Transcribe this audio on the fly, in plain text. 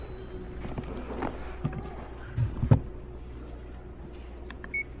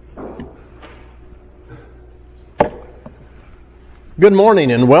Good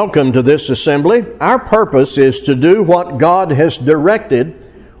morning and welcome to this assembly. Our purpose is to do what God has directed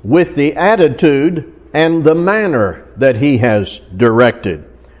with the attitude and the manner that He has directed.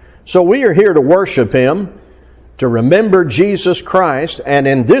 So we are here to worship Him, to remember Jesus Christ, and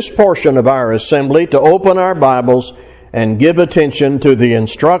in this portion of our assembly to open our Bibles and give attention to the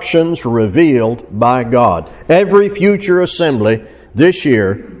instructions revealed by God. Every future assembly this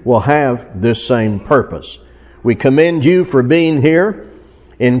year will have this same purpose. We commend you for being here,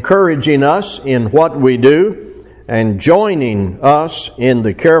 encouraging us in what we do, and joining us in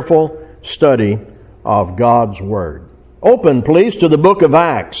the careful study of God's Word. Open, please, to the book of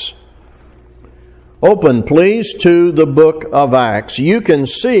Acts. Open, please, to the book of Acts. You can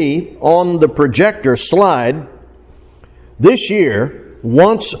see on the projector slide, this year,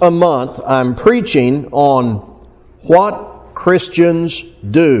 once a month, I'm preaching on what Christians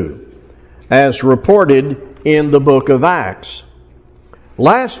do, as reported in the book of Acts.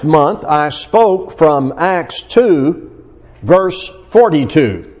 Last month, I spoke from Acts 2, verse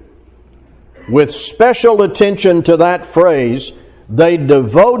 42. With special attention to that phrase, they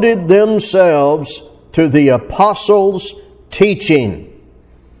devoted themselves to the apostles' teaching.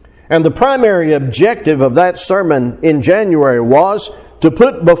 And the primary objective of that sermon in January was to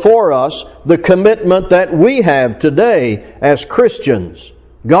put before us the commitment that we have today as Christians,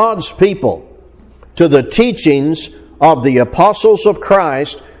 God's people, to the teachings of the apostles of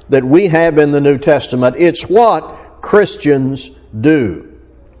Christ that we have in the New Testament. It's what Christians do.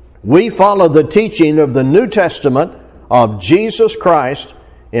 We follow the teaching of the New Testament of Jesus Christ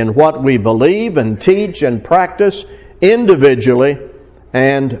in what we believe and teach and practice individually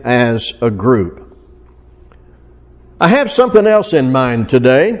and as a group. I have something else in mind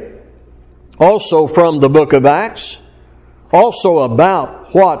today, also from the book of Acts, also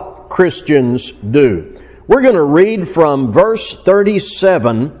about what Christians do. We're going to read from verse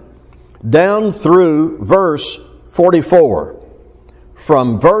 37 down through verse 44.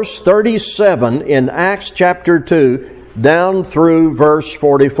 From verse 37 in Acts chapter 2 down through verse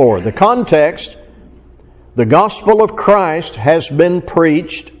 44. The context, the gospel of Christ has been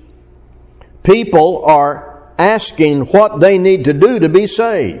preached. People are asking what they need to do to be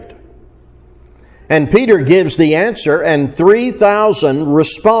saved. And Peter gives the answer, and 3,000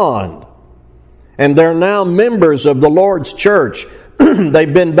 respond. And they're now members of the Lord's church.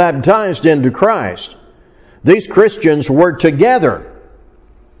 They've been baptized into Christ. These Christians were together,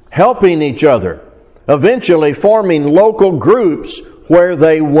 helping each other, eventually forming local groups where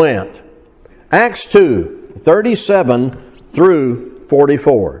they went. Acts 2, 37 through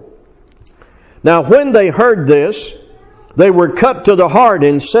 44. Now when they heard this, they were cut to the heart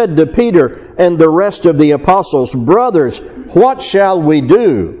and said to Peter and the rest of the apostles, "Brothers, what shall we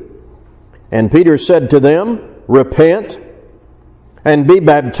do?" And Peter said to them, "Repent and be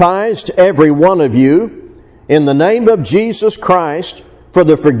baptized, every one of you, in the name of Jesus Christ for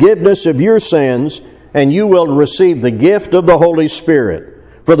the forgiveness of your sins, and you will receive the gift of the Holy Spirit.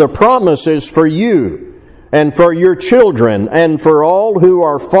 For the promise is for you and for your children and for all who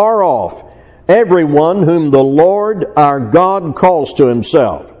are far off, everyone whom the Lord our God calls to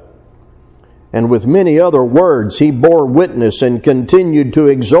Himself." And with many other words he bore witness and continued to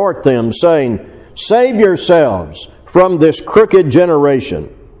exhort them, saying, "Save yourselves from this crooked generation."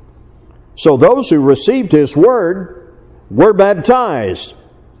 So those who received his word were baptized,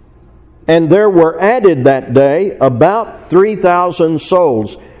 and there were added that day about 3,000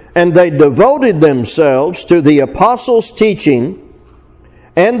 souls. And they devoted themselves to the apostles' teaching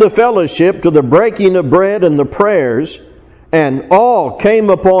and the fellowship, to the breaking of bread and the prayers. And all came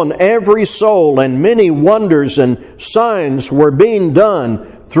upon every soul, and many wonders and signs were being done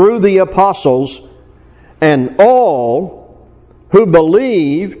through the apostles. And all who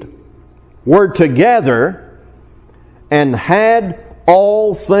believed were together and had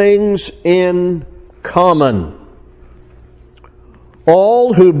all things in common.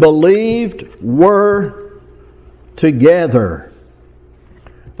 All who believed were together.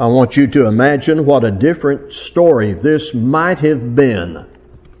 I want you to imagine what a different story this might have been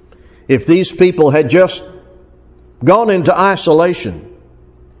if these people had just gone into isolation,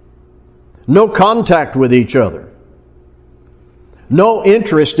 no contact with each other, no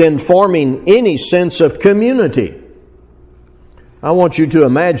interest in forming any sense of community. I want you to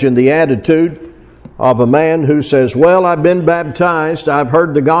imagine the attitude of a man who says, "Well, I've been baptized, I've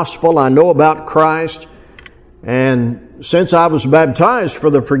heard the gospel, I know about Christ, and since I was baptized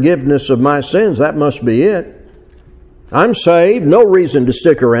for the forgiveness of my sins, that must be it. I'm saved, no reason to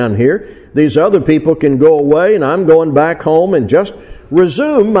stick around here. These other people can go away, and I'm going back home and just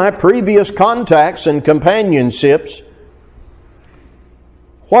resume my previous contacts and companionships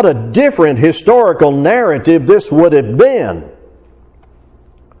what a different historical narrative this would have been.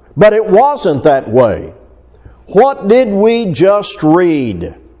 But it wasn't that way. What did we just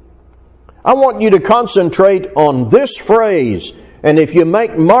read? I want you to concentrate on this phrase. And if you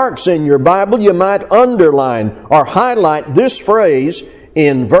make marks in your Bible, you might underline or highlight this phrase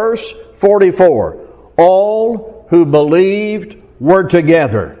in verse 44. All who believed were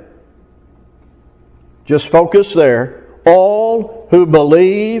together. Just focus there. All who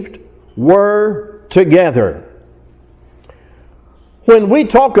believed were together. When we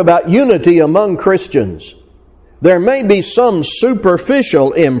talk about unity among Christians, there may be some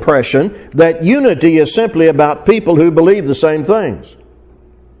superficial impression that unity is simply about people who believe the same things.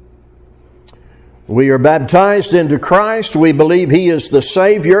 We are baptized into Christ. We believe He is the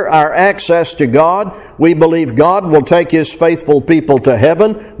Savior, our access to God. We believe God will take His faithful people to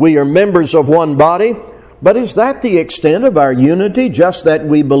heaven. We are members of one body. But is that the extent of our unity, just that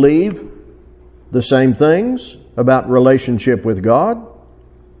we believe the same things about relationship with God?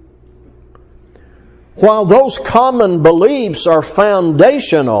 While those common beliefs are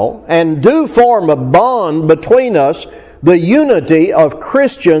foundational and do form a bond between us, the unity of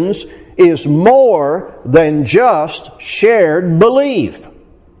Christians is more than just shared belief.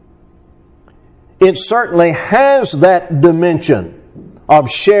 It certainly has that dimension of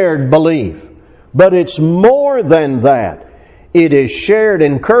shared belief, but it's more than that. It is shared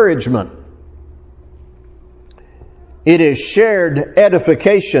encouragement. It is shared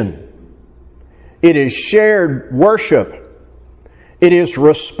edification. It is shared worship. It is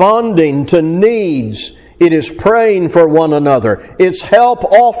responding to needs. It is praying for one another. It's help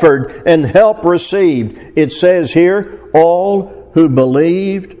offered and help received. It says here, all who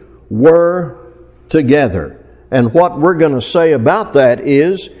believed were together. And what we're going to say about that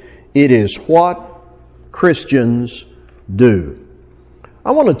is, it is what Christians do.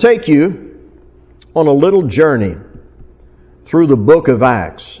 I want to take you on a little journey through the book of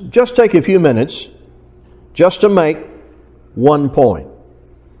Acts. Just take a few minutes just to make one point.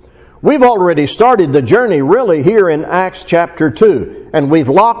 We've already started the journey really here in Acts chapter 2, and we've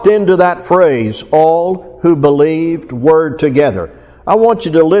locked into that phrase, all who believed were together. I want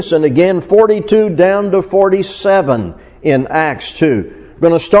you to listen again, 42 down to 47 in Acts 2. We're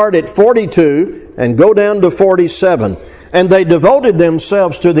going to start at 42 and go down to 47. And they devoted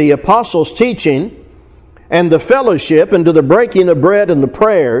themselves to the apostles' teaching and the fellowship, and to the breaking of bread and the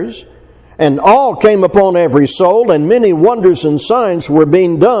prayers. And all came upon every soul, and many wonders and signs were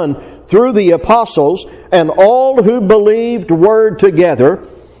being done through the apostles. And all who believed were together,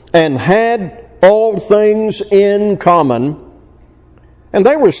 and had all things in common. And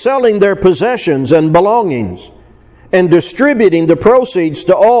they were selling their possessions and belongings, and distributing the proceeds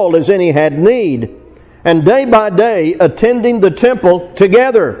to all as any had need. And day by day attending the temple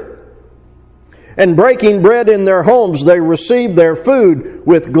together. And breaking bread in their homes, they received their food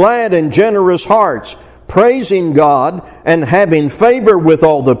with glad and generous hearts, praising God and having favor with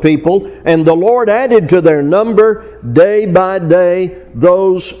all the people. And the Lord added to their number day by day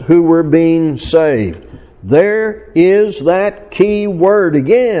those who were being saved. There is that key word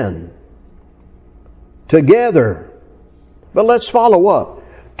again. Together. But let's follow up.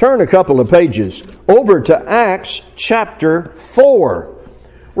 Turn a couple of pages over to Acts chapter 4.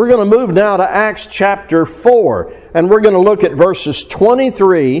 We're going to move now to Acts chapter 4, and we're going to look at verses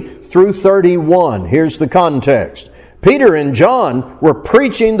 23 through 31. Here's the context. Peter and John were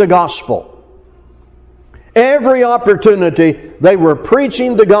preaching the gospel. Every opportunity they were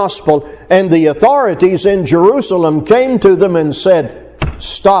preaching the gospel, and the authorities in Jerusalem came to them and said,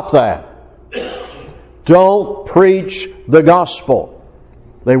 "Stop that. Don't preach the gospel."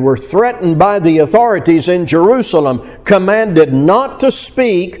 They were threatened by the authorities in Jerusalem, commanded not to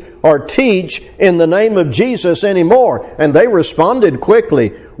speak or teach in the name of Jesus anymore. And they responded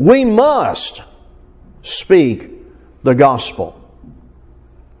quickly, "We must speak the gospel."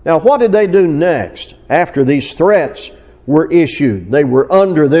 Now, what did they do next after these threats were issued? They were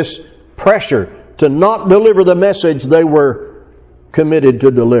under this pressure to not deliver the message they were committed to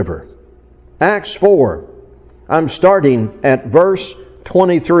deliver. Acts 4, I'm starting at verse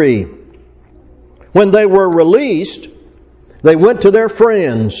 23. When they were released, they went to their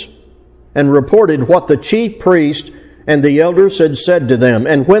friends and reported what the chief priest and the elders had said to them.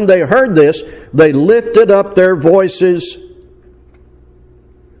 And when they heard this, they lifted up their voices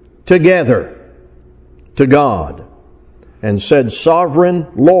together to God and said, "Sovereign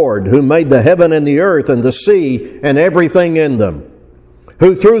Lord, who made the heaven and the earth and the sea and everything in them,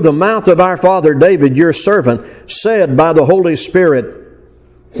 who through the mouth of our father David, your servant, said by the Holy Spirit,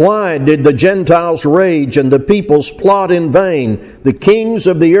 Why did the Gentiles rage and the peoples plot in vain? The kings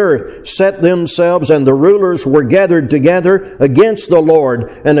of the earth set themselves, and the rulers were gathered together against the Lord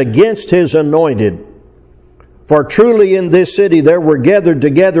and against His anointed. For truly in this city there were gathered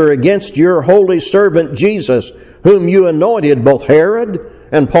together against your holy servant Jesus, whom you anointed, both Herod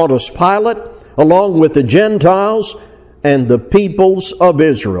and Pontius Pilate, along with the Gentiles and the peoples of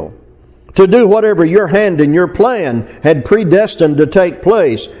Israel, to do whatever your hand and your plan had predestined to take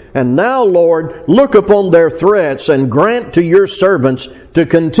place. And now, Lord, look upon their threats and grant to your servants to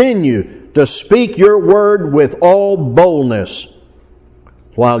continue to speak your word with all boldness,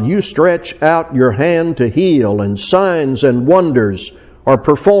 while you stretch out your hand to heal, and signs and wonders are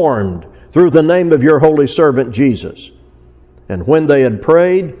performed through the name of your holy servant Jesus. And when they had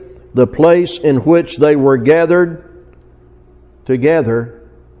prayed, the place in which they were gathered together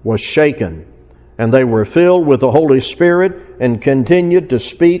was shaken, and they were filled with the Holy Spirit and continued to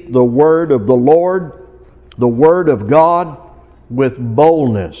speak the word of the Lord, the word of God, with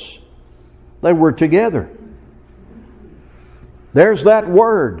boldness. They were together. There's that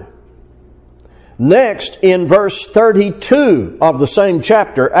word. Next, in verse 32 of the same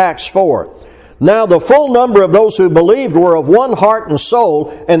chapter, Acts 4. Now the full number of those who believed were of one heart and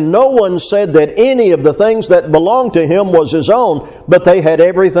soul, and no one said that any of the things that belonged to him was his own, but they had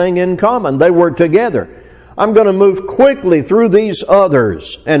everything in common. They were together. I'm going to move quickly through these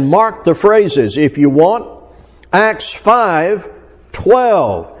others and mark the phrases if you want. Acts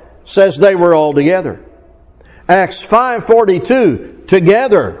 5:12 says they were all together. Acts 5:42,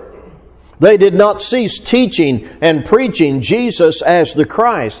 together. They did not cease teaching and preaching Jesus as the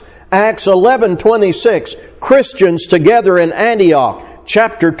Christ. Acts 11:26, Christians together in Antioch.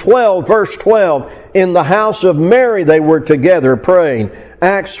 Chapter 12, verse 12, in the house of Mary they were together praying.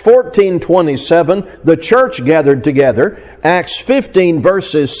 Acts 14:27, the church gathered together. Acts 15,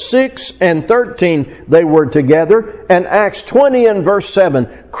 verses 6 and 13, they were together. And Acts 20 and verse 7,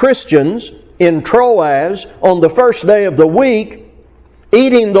 Christians in Troas on the first day of the week,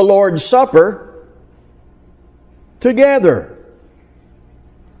 eating the Lord's Supper together.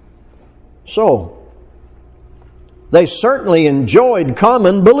 So, they certainly enjoyed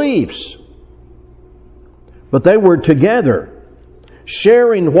common beliefs, but they were together,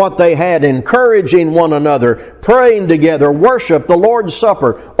 sharing what they had, encouraging one another, praying together, worship, the Lord's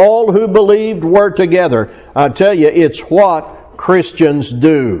Supper. All who believed were together. I tell you, it's what Christians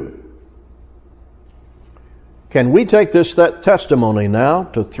do. Can we take this testimony now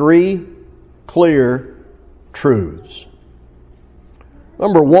to three clear truths?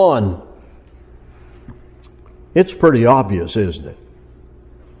 Number one, it's pretty obvious, isn't it?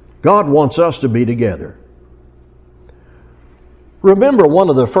 God wants us to be together. Remember one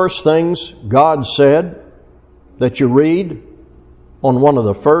of the first things God said that you read on one of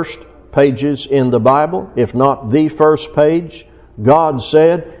the first pages in the Bible, if not the first page? God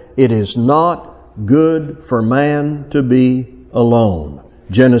said, "It is not good for man to be alone."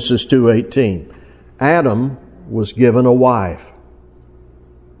 Genesis 2:18. Adam was given a wife.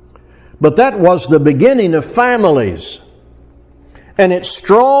 But that was the beginning of families. And it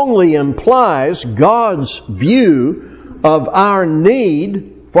strongly implies God's view of our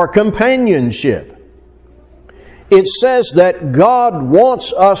need for companionship. It says that God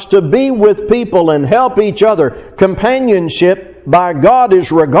wants us to be with people and help each other. Companionship by God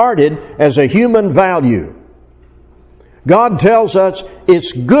is regarded as a human value. God tells us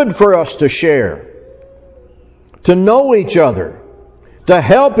it's good for us to share, to know each other, to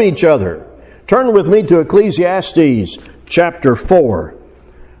help each other. Turn with me to Ecclesiastes chapter 4.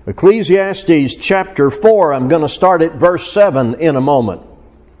 Ecclesiastes chapter 4, I'm going to start at verse 7 in a moment.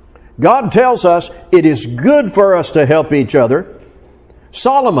 God tells us it is good for us to help each other.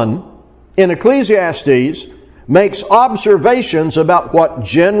 Solomon, in Ecclesiastes, makes observations about what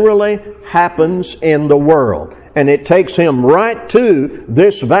generally happens in the world. And it takes him right to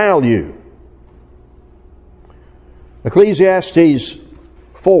this value. Ecclesiastes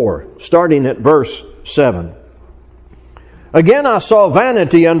 4, starting at verse 7. Again I saw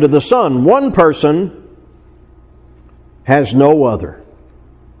vanity under the sun. One person has no other,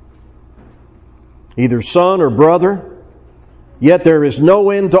 either son or brother, yet there is no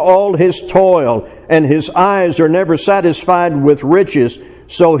end to all his toil, and his eyes are never satisfied with riches,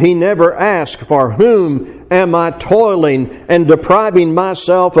 so he never asks, for whom am I toiling and depriving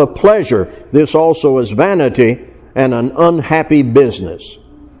myself of pleasure? This also is vanity and an unhappy business.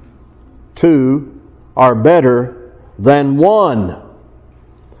 Two are better than one,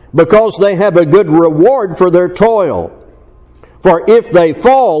 because they have a good reward for their toil. For if they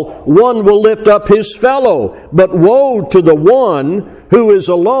fall, one will lift up his fellow. But woe to the one who is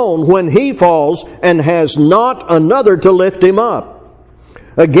alone when he falls and has not another to lift him up?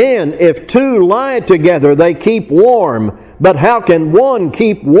 Again, if two lie together, they keep warm. But how can one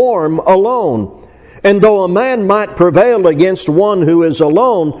keep warm alone? And though a man might prevail against one who is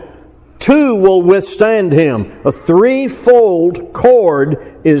alone, two will withstand him. A threefold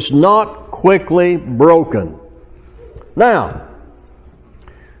cord is not quickly broken. Now,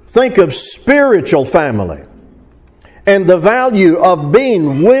 think of spiritual family and the value of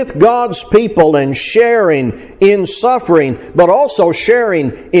being with God's people and sharing in suffering, but also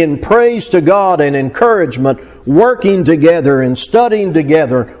sharing in praise to God and encouragement, working together and studying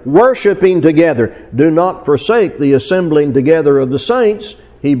together, worshiping together. Do not forsake the assembling together of the saints,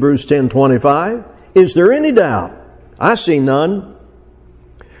 Hebrews 10:25. Is there any doubt? I see none.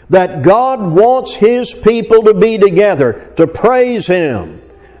 That God wants His people to be together, to praise Him,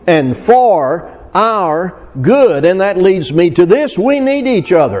 and for our good. And that leads me to this: we need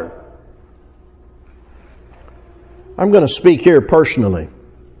each other. I'm going to speak here personally.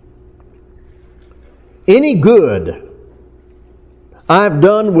 Any good I've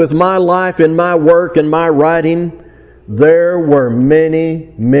done with my life and my work and my writing, there were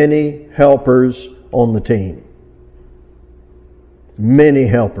many, many helpers on the team. Many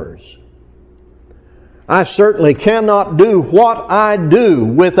helpers. I certainly cannot do what I do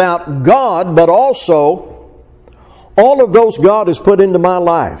without God, but also all of those God has put into my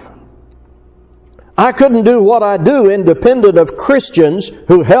life. I couldn't do what I do independent of Christians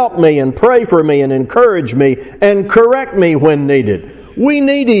who help me and pray for me and encourage me and correct me when needed. We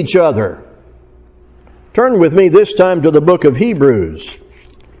need each other. Turn with me this time to the book of Hebrews.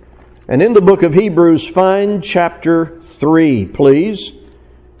 And in the book of Hebrews, find chapter 3, please.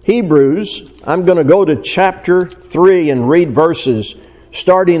 Hebrews, I'm going to go to chapter 3 and read verses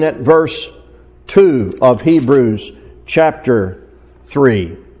starting at verse 2 of Hebrews chapter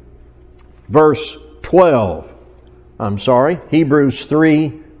 3. Verse 12. Hebrews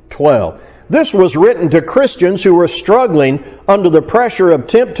 3:12. This was written to Christians who were struggling under the pressure of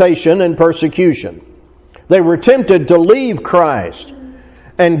temptation and persecution. They were tempted to leave Christ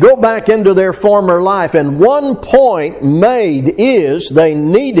and go back into their former life. And one point made is they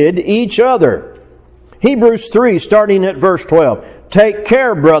needed each other. Hebrews 3, starting at verse 12. Take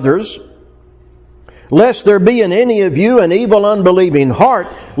care, brothers, lest there be in any of you an evil unbelieving heart,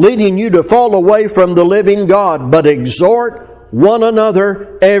 leading you to fall away from the living God. But exhort one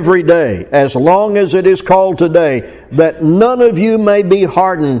another every day, as long as it is called today, that none of you may be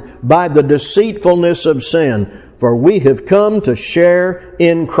hardened by the deceitfulness of sin. For we have come to share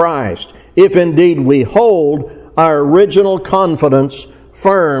in Christ, if indeed we hold our original confidence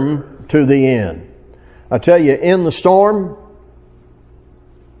firm to the end. I tell you, in the storm,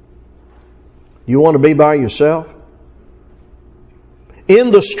 you want to be by yourself?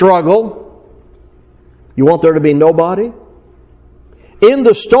 In the struggle, you want there to be nobody? In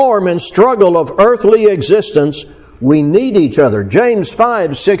the storm and struggle of earthly existence, we need each other. James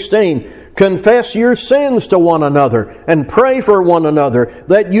 5:16, confess your sins to one another and pray for one another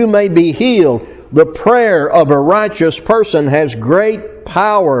that you may be healed. The prayer of a righteous person has great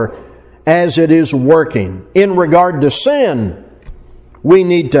power as it is working. In regard to sin, we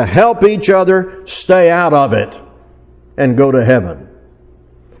need to help each other stay out of it and go to heaven.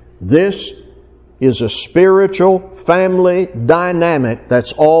 This is a spiritual family dynamic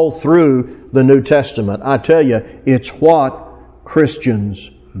that's all through the New Testament. I tell you, it's what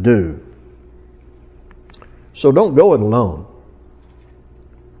Christians do. So don't go it alone.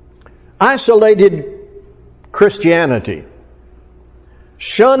 Isolated Christianity,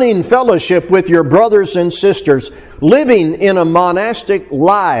 shunning fellowship with your brothers and sisters, living in a monastic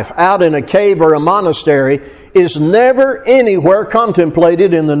life out in a cave or a monastery is never anywhere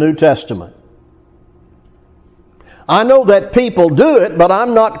contemplated in the New Testament. I know that people do it, but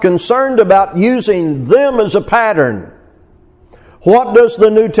I'm not concerned about using them as a pattern. What does the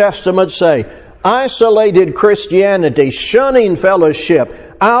New Testament say? Isolated Christianity, shunning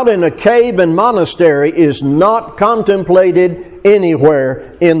fellowship, out in a cave and monastery is not contemplated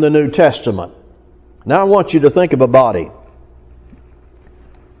anywhere in the New Testament. Now I want you to think of a body.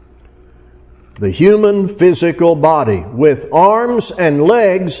 The human physical body with arms and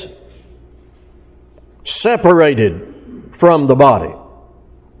legs separated from the body,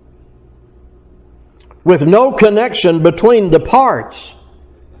 with no connection between the parts,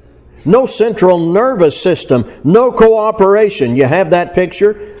 no central nervous system, no cooperation. You have that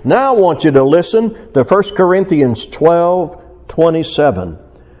picture? Now I want you to listen to 1 Corinthians 12:27.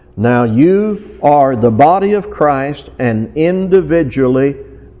 Now you are the body of Christ and individually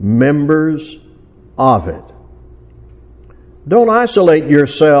members of it. Don't isolate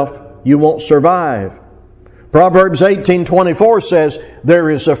yourself. You won't survive. Proverbs 18:24 says, there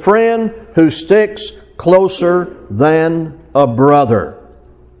is a friend who sticks closer than a brother.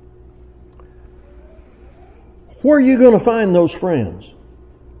 Where are you going to find those friends?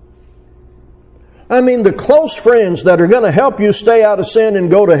 I mean, the close friends that are going to help you stay out of sin and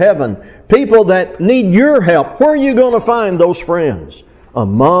go to heaven. People that need your help. Where are you going to find those friends?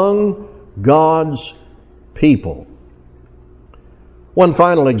 Among God's people. One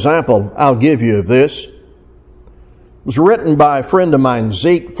final example I'll give you of this was written by a friend of mine,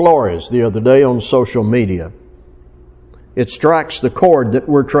 Zeke Flores, the other day on social media. It strikes the chord that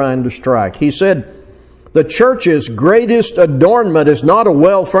we're trying to strike. He said, the church's greatest adornment is not a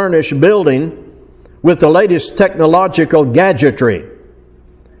well-furnished building with the latest technological gadgetry.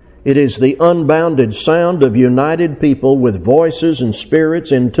 It is the unbounded sound of united people with voices and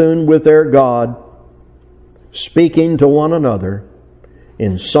spirits in tune with their God, speaking to one another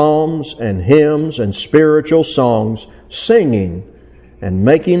in psalms and hymns and spiritual songs, singing and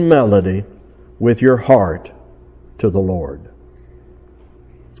making melody with your heart to the Lord.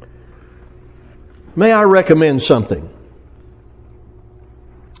 May I recommend something?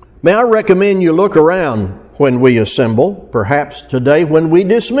 May I recommend you look around when we assemble, perhaps today when we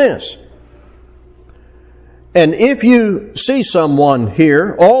dismiss. And if you see someone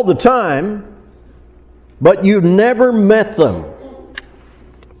here all the time, but you never met them,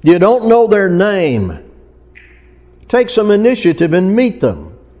 you don't know their name, take some initiative and meet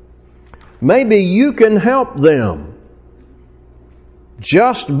them. Maybe you can help them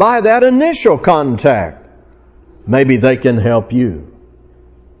just by that initial contact. Maybe they can help you.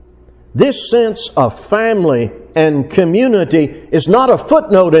 This sense of family and community is not a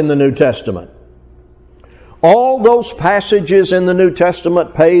footnote in the New Testament. All those passages in the New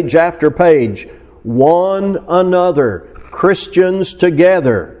Testament, page after page, one another, Christians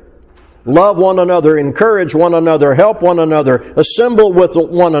together, love one another, encourage one another, help one another, assemble with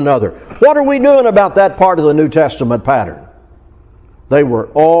one another. What are we doing about that part of the New Testament pattern? They were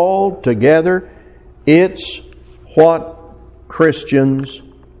all together. It's what Christians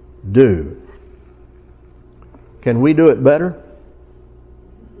do. Can we do it better?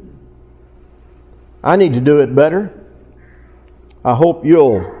 I need to do it better. I hope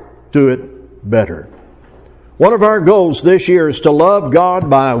you'll do it better. One of our goals this year is to love God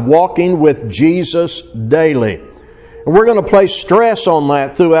by walking with Jesus daily. And we're going to place stress on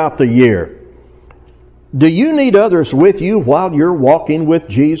that throughout the year. Do you need others with you while you're walking with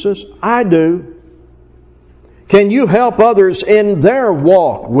Jesus? I do. Can you help others in their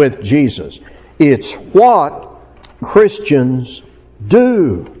walk with Jesus? It's what Christians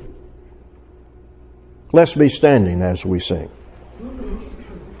do. Let's be standing as we sing.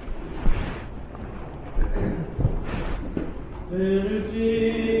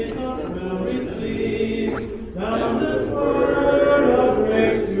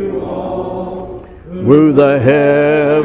 Woo the heaven.